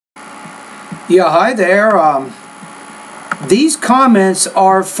Yeah, hi there. These comments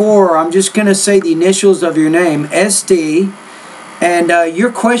are for, I'm just going to say the initials of your name, SD. And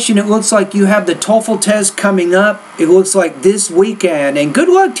your question, it looks like you have the TOEFL test coming up. It looks like this weekend. And good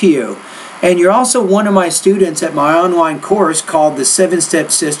luck to you. And you're also one of my students at my online course called the 7-Step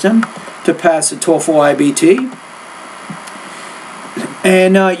System to Pass the TOEFL IBT.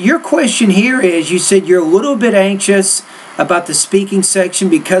 And your question here is, you said you're a little bit anxious about the speaking section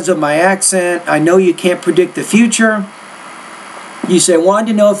because of my accent. I know you can't predict the future. You say, wanted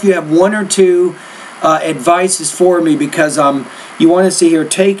to know if you have one or two advices for me because you want to see here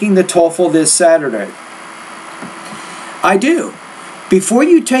taking the TOEFL this Saturday. I do. Before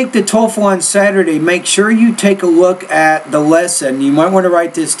you take the TOEFL on Saturday, make sure you take a look at the lesson. You might want to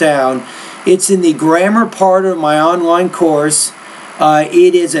write this down. It's in the grammar part of my online course.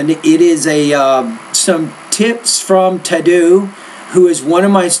 It is some tips from Tadu, who is one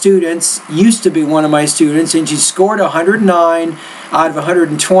of my students, used to be one of my students, and she scored 109 out of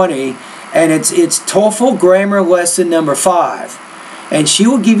 120, and it's TOEFL grammar lesson number 5. And she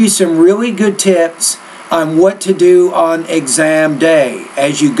will give you some really good tips on what to do on exam day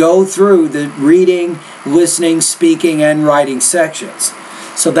as you go through the reading, listening, speaking, and writing sections.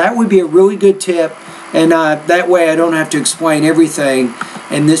 So that would be a really good tip, and that way I don't have to explain everything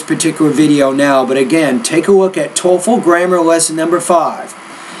in this particular video now. But again, take a look at TOEFL grammar lesson number 5.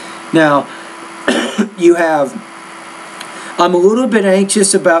 Now, I'm a little bit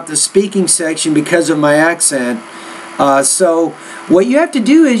anxious about the speaking section because of my accent. So what you have to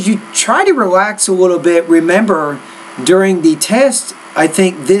do is you try to relax a little bit. Remember, during the test, I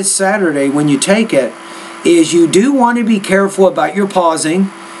think this Saturday when you take it, is you do want to be careful about your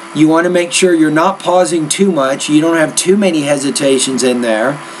pausing. You want to make sure you're not pausing too much. You don't have too many hesitations in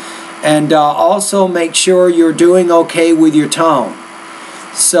there. And also make sure you're doing okay with your tone.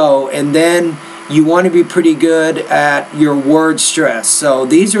 So, and then you want to be pretty good at your word stress. So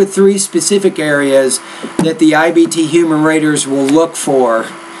these are 3 specific areas that the IBT human raters will look for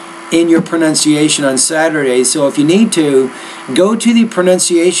in your pronunciation on Saturday. So if you need to, go to the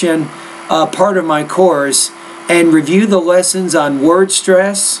pronunciation part of my course and review the lessons on word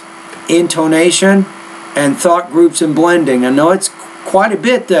stress, intonation, and thought groups and blending. I know it's quite a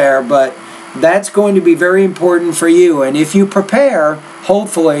bit there, but that's going to be very important for you. And if you prepare,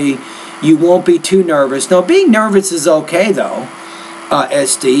 hopefully you won't be too nervous. Now, being nervous is okay, though,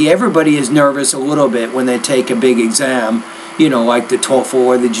 SD. Everybody is nervous a little bit when they take a big exam, you know, like the TOEFL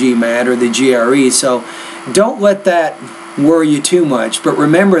or the GMAT or the GRE. So don't let that worry you too much. But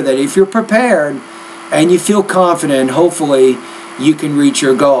remember that if you're prepared and you feel confident, hopefully you can reach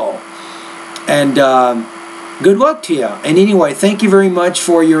your goal. And good luck to you. And anyway, thank you very much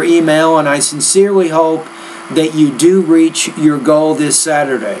for your email, and I sincerely hope that you do reach your goal this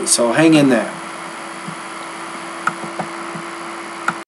Saturday. So hang in there.